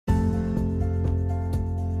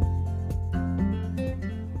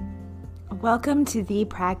Welcome to The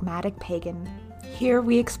Pragmatic Pagan. Here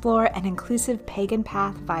we explore an inclusive pagan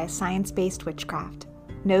path via science-based witchcraft,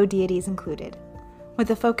 no deities included. With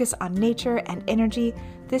a focus on nature and energy,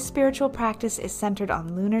 this spiritual practice is centered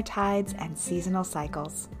on lunar tides and seasonal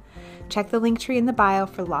cycles. Check the link tree in the bio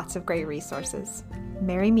for lots of great resources.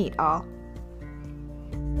 Merry meet all.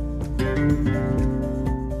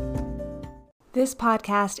 This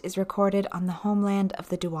podcast is recorded on the homeland of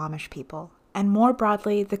the Duwamish people, and more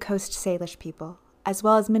broadly, the Coast Salish people, as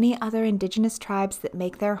well as many other indigenous tribes that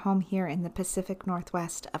make their home here in the Pacific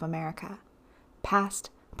Northwest of America, past,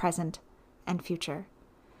 present, and future.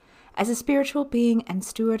 As a spiritual being and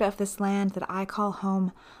steward of this land that I call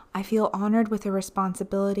home, I feel honored with the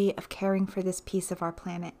responsibility of caring for this piece of our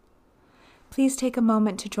planet. Please take a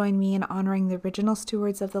moment to join me in honoring the original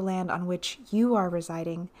stewards of the land on which you are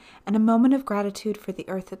residing, and a moment of gratitude for the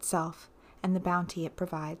earth itself and the bounty it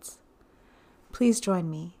provides. Please join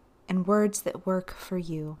me in words that work for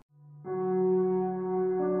you.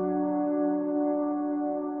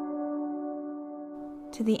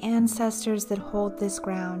 To the ancestors that hold this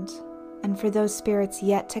ground, and for those spirits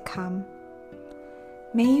yet to come,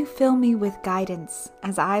 may you fill me with guidance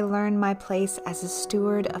as I learn my place as a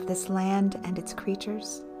steward of this land and its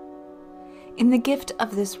creatures. In the gift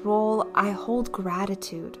of this role, I hold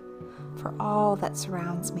gratitude for all that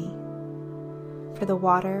surrounds me, for the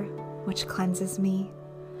water which cleanses me,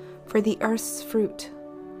 for the earth's fruit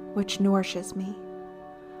which nourishes me,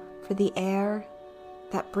 for the air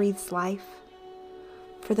that breathes life,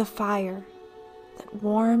 for the fire that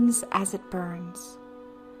warms as it burns,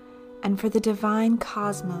 and for the divine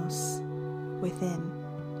cosmos within.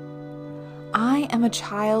 I am a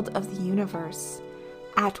child of the universe,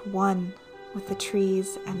 at one with the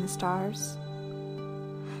trees and the stars.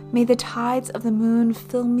 May the tides of the moon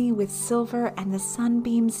fill me with silver and the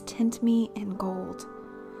sunbeams tint me in gold.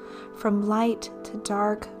 From light to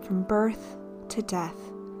dark, from birth to death,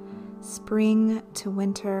 spring to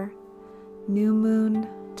winter, new moon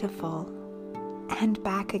to full, and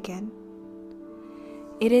back again.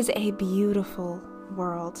 It is a beautiful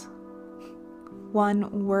world,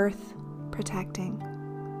 one worth protecting.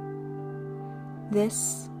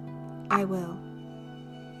 This I will.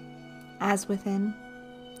 As within,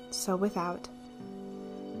 so without.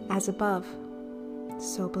 As above,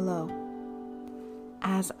 so below.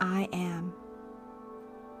 As I am,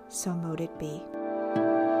 so mote it be.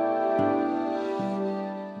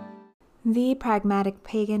 The Pragmatic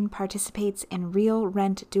Pagan participates in Real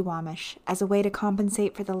Rent Duwamish as a way to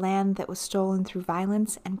compensate for the land that was stolen through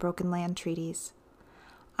violence and broken land treaties.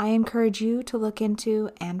 I encourage you to look into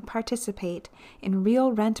and participate in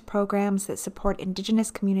real rent programs that support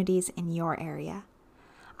Indigenous communities in your area.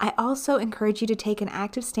 I also encourage you to take an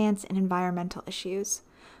active stance in environmental issues,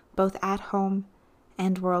 both at home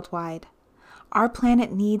and worldwide. Our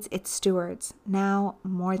planet needs its stewards, now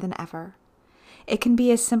more than ever. It can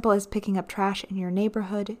be as simple as picking up trash in your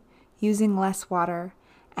neighborhood, using less water,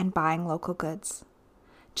 and buying local goods.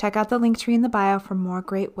 Check out the link tree in the bio for more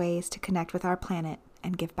great ways to connect with our planet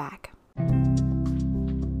and give back.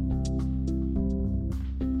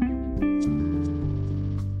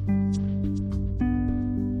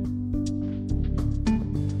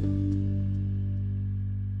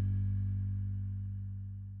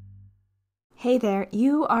 Hey there,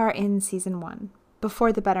 you are in Season 1.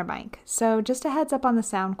 Before the better mic, so just a heads up on the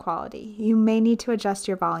sound quality. You may need to adjust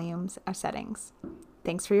your volumes or settings.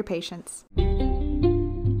 Thanks for your patience.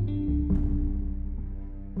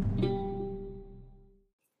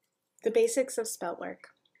 The basics of spell work.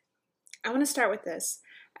 I want to start with this.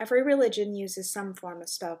 Every religion uses some form of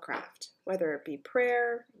spellcraft, whether it be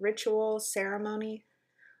prayer, ritual, ceremony.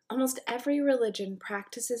 Almost every religion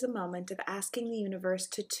practices a moment of asking the universe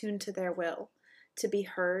to tune to their will, to be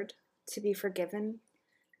heard, to be forgiven,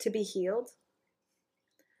 to be healed.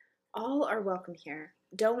 All are welcome here.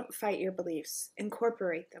 Don't fight your beliefs.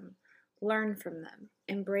 Incorporate them. Learn from them.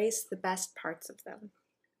 Embrace the best parts of them.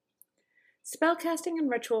 Spellcasting and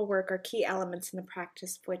ritual work are key elements in the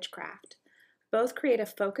practice of witchcraft. Both create a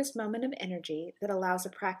focused moment of energy that allows a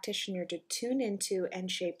practitioner to tune into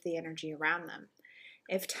and shape the energy around them.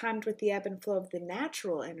 If timed with the ebb and flow of the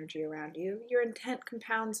natural energy around you, your intent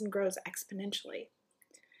compounds and grows exponentially.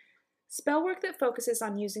 Spell work that focuses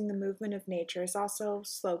on using the movement of nature is also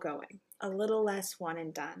slow-going, a little less one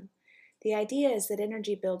and done. The idea is that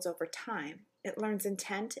energy builds over time. It learns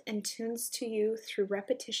intent and tunes to you through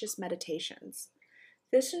repetitious meditations.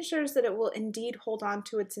 This ensures that it will indeed hold on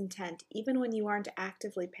to its intent even when you aren't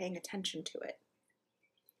actively paying attention to it.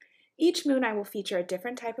 Each moon I will feature a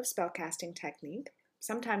different type of spellcasting technique.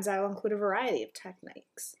 Sometimes I will include a variety of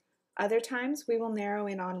techniques. Other times we will narrow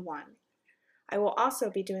in on one. I will also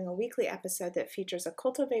be doing a weekly episode that features a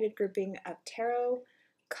cultivated grouping of tarot,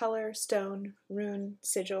 color, stone, rune,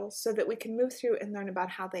 sigil, so that we can move through and learn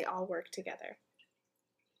about how they all work together.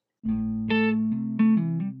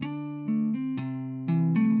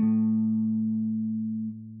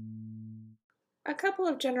 A couple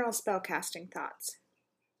of general spellcasting thoughts.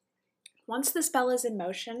 Once the spell is in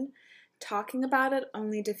motion, talking about it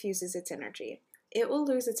only diffuses its energy. It will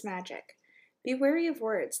lose its magic. Be wary of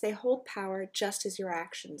words. They hold power just as your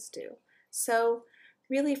actions do. So,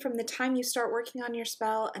 really, from the time you start working on your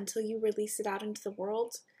spell until you release it out into the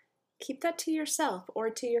world, keep that to yourself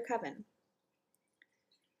or to your coven.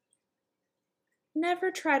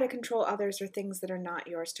 Never try to control others or things that are not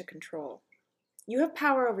yours to control. You have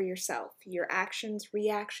power over yourself, your actions,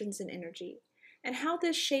 reactions, and energy. And how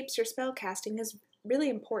this shapes your spell casting is really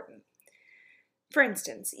important. For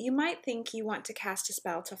instance, you might think you want to cast a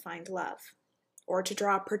spell to find love, or to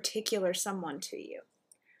draw a particular someone to you.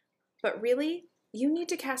 But really, you need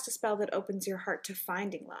to cast a spell that opens your heart to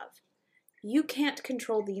finding love. You can't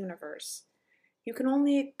control the universe. You can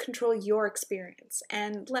only control your experience.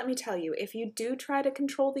 And let me tell you, if you do try to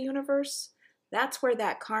control the universe, that's where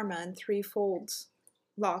that karma and threefold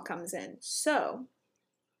law comes in. So,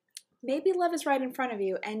 maybe love is right in front of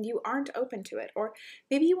you and you aren't open to it, or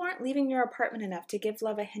maybe you aren't leaving your apartment enough to give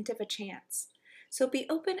love a hint of a chance. So be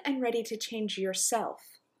open and ready to change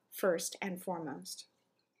yourself first and foremost.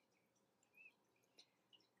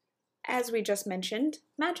 As we just mentioned,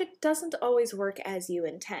 magic doesn't always work as you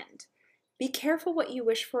intend. Be careful what you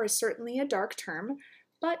wish for is certainly a dark term,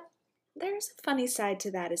 but there's a funny side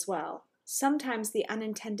to that as well. Sometimes the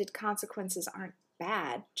unintended consequences aren't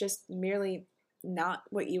bad, just merely not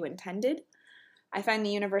what you intended. I find the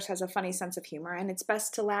universe has a funny sense of humor, and it's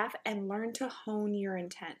best to laugh and learn to hone your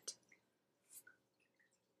intent.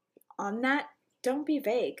 On that, don't be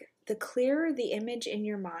vague. The clearer the image in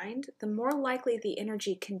your mind, the more likely the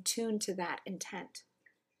energy can tune to that intent.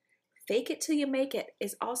 Fake it till you make it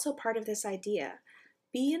is also part of this idea.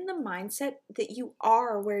 Be in the mindset that you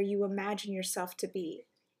are where you imagine yourself to be.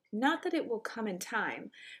 Not that it will come in time,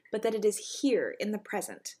 but that it is here in the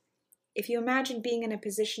present. If you imagine being in a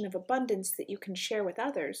position of abundance that you can share with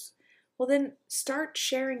others, well then start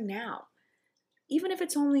sharing now. Even if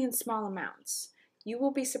it's only in small amounts, you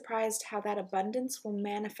will be surprised how that abundance will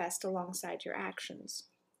manifest alongside your actions.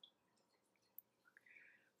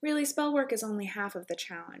 Really, spell work is only half of the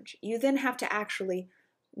challenge. You then have to actually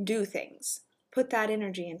do things. Put that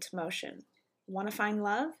energy into motion. Want to find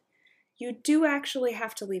love? You do actually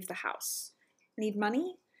have to leave the house. Need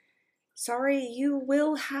money? Sorry, you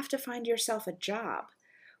will have to find yourself a job.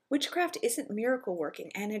 Witchcraft isn't miracle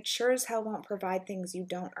working, and it sure as hell won't provide things you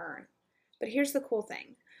don't earn. But here's the cool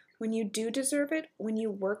thing. When you do deserve it, when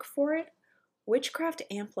you work for it, witchcraft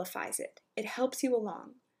amplifies it. It helps you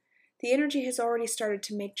along. The energy has already started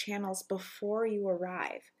to make channels before you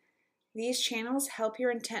arrive. These channels help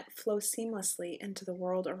your intent flow seamlessly into the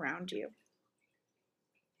world around you.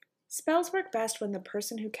 Spells work best when the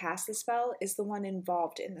person who casts the spell is the one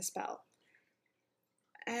involved in the spell.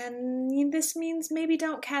 And this means maybe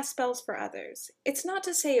don't cast spells for others. It's not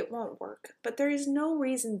to say it won't work, but there is no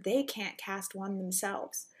reason they can't cast one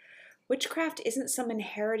themselves. Witchcraft isn't some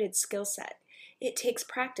inherited skill set. It takes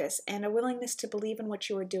practice and a willingness to believe in what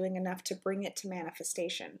you are doing enough to bring it to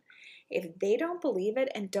manifestation. If they don't believe it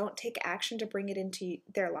and don't take action to bring it into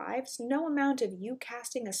their lives, no amount of you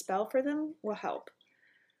casting a spell for them will help.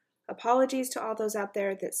 Apologies to all those out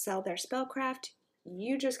there that sell their spellcraft.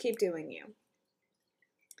 You just keep doing you.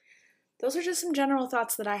 Those are just some general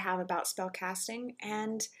thoughts that I have about spellcasting,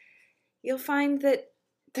 and you'll find that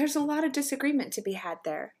there's a lot of disagreement to be had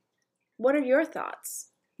there. What are your thoughts?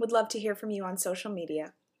 Would love to hear from you on social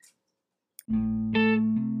media.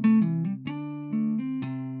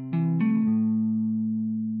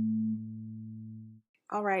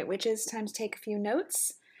 All right, witches, time to take a few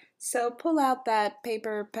notes. So pull out that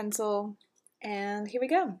paper, pencil, and here we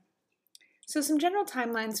go. So some general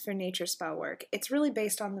timelines for nature spell work. It's really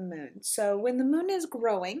based on the moon. So when the moon is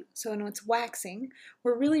growing, so when it's waxing,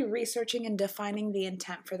 we're really researching and defining the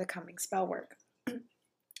intent for the coming spell work. When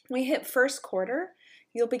we hit first quarter,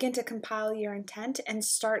 you'll begin to compile your intent and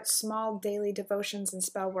start small daily devotions and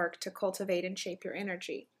spell work to cultivate and shape your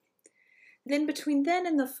energy. Then between then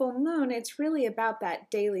and the full moon, it's really about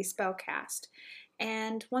that daily spell cast.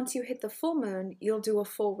 And once you hit the full moon, you'll do a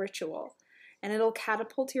full ritual, and it'll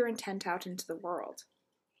catapult your intent out into the world.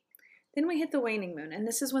 Then we hit the waning moon, and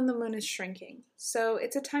this is when the moon is shrinking. So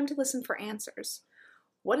it's a time to listen for answers.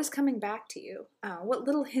 What is coming back to you? What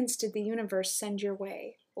little hints did the universe send your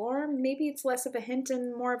way? Or maybe it's less of a hint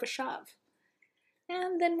and more of a shove.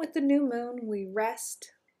 And then with the new moon, we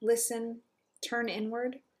rest, listen, turn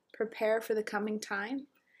inward, prepare for the coming time,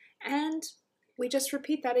 and we just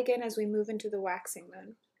repeat that again as we move into the waxing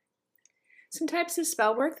moon. Some types of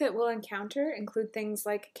spell work that we'll encounter include things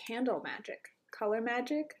like candle magic, color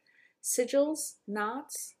magic, sigils,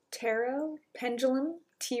 knots, tarot, pendulum,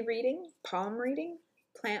 tea reading, palm reading,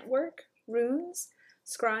 plant work, runes,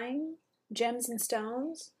 scrying, gems and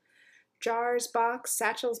stones, jars, box,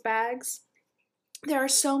 satchels, bags. There are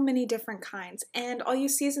so many different kinds, and all you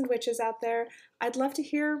seasoned witches out there, I'd love to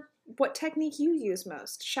hear what technique you use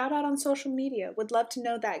most. Shout out on social media. Would love to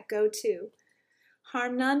know that go-to.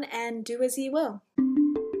 Harm none and do as ye will.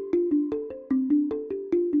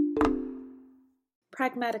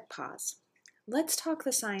 Pragmatic pause. Let's talk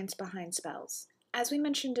the science behind spells. As we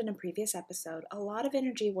mentioned in a previous episode, a lot of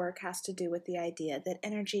energy work has to do with the idea that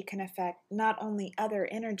energy can affect not only other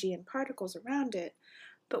energy and particles around it,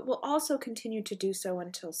 but will also continue to do so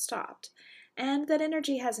until stopped, and that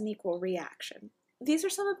energy has an equal reaction. These are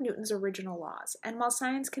some of Newton's original laws, and while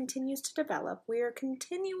science continues to develop, we are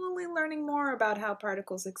continually learning more about how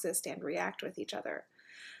particles exist and react with each other.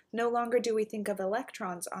 No longer do we think of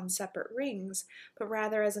electrons on separate rings, but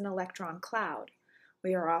rather as an electron cloud.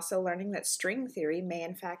 We are also learning that string theory may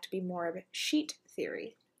in fact be more of sheet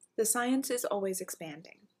theory. The science is always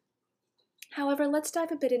expanding. However, let's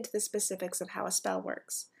dive a bit into the specifics of how a spell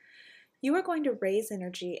works. You are going to raise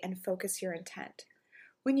energy and focus your intent.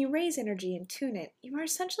 When you raise energy and tune it, you are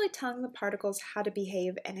essentially telling the particles how to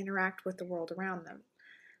behave and interact with the world around them.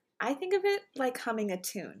 I think of it like humming a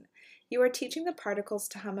tune. You are teaching the particles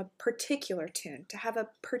to hum a particular tune, to have a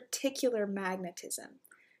particular magnetism.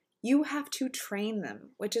 You have to train them,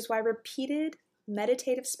 which is why repeated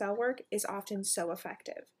meditative spell work is often so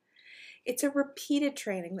effective. It's a repeated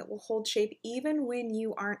training that will hold shape even when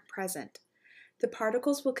you aren't present. The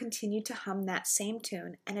particles will continue to hum that same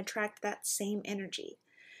tune and attract that same energy.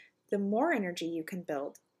 The more energy you can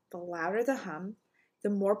build, the louder the hum,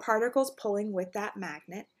 the more particles pulling with that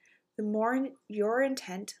magnet, the more your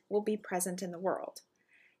intent will be present in the world.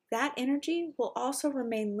 That energy will also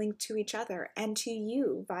remain linked to each other and to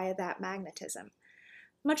you via that magnetism.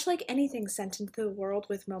 Much like anything sent into the world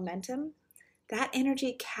with momentum, that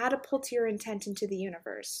energy catapults your intent into the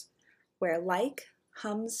universe, where like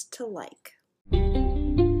hums to like.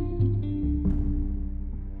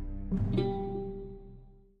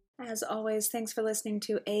 As always, thanks for listening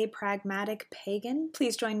to A Pragmatic Pagan.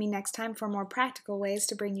 Please join me next time for more practical ways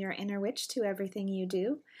to bring your inner witch to everything you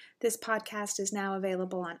do. This podcast is now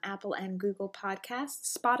available on Apple and Google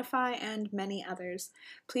Podcasts, Spotify, and many others.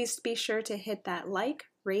 Please be sure to hit that like,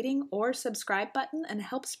 rating, or subscribe button and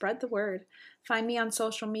help spread the word. Find me on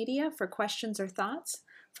social media for questions or thoughts.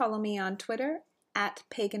 Follow me on Twitter at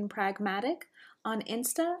Pagan Pragmatic, on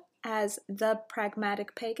Insta as The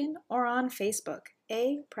Pragmatic Pagan, or on Facebook,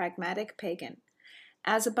 A Pragmatic Pagan.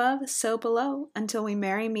 As above, so below, until we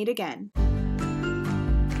merry meet again.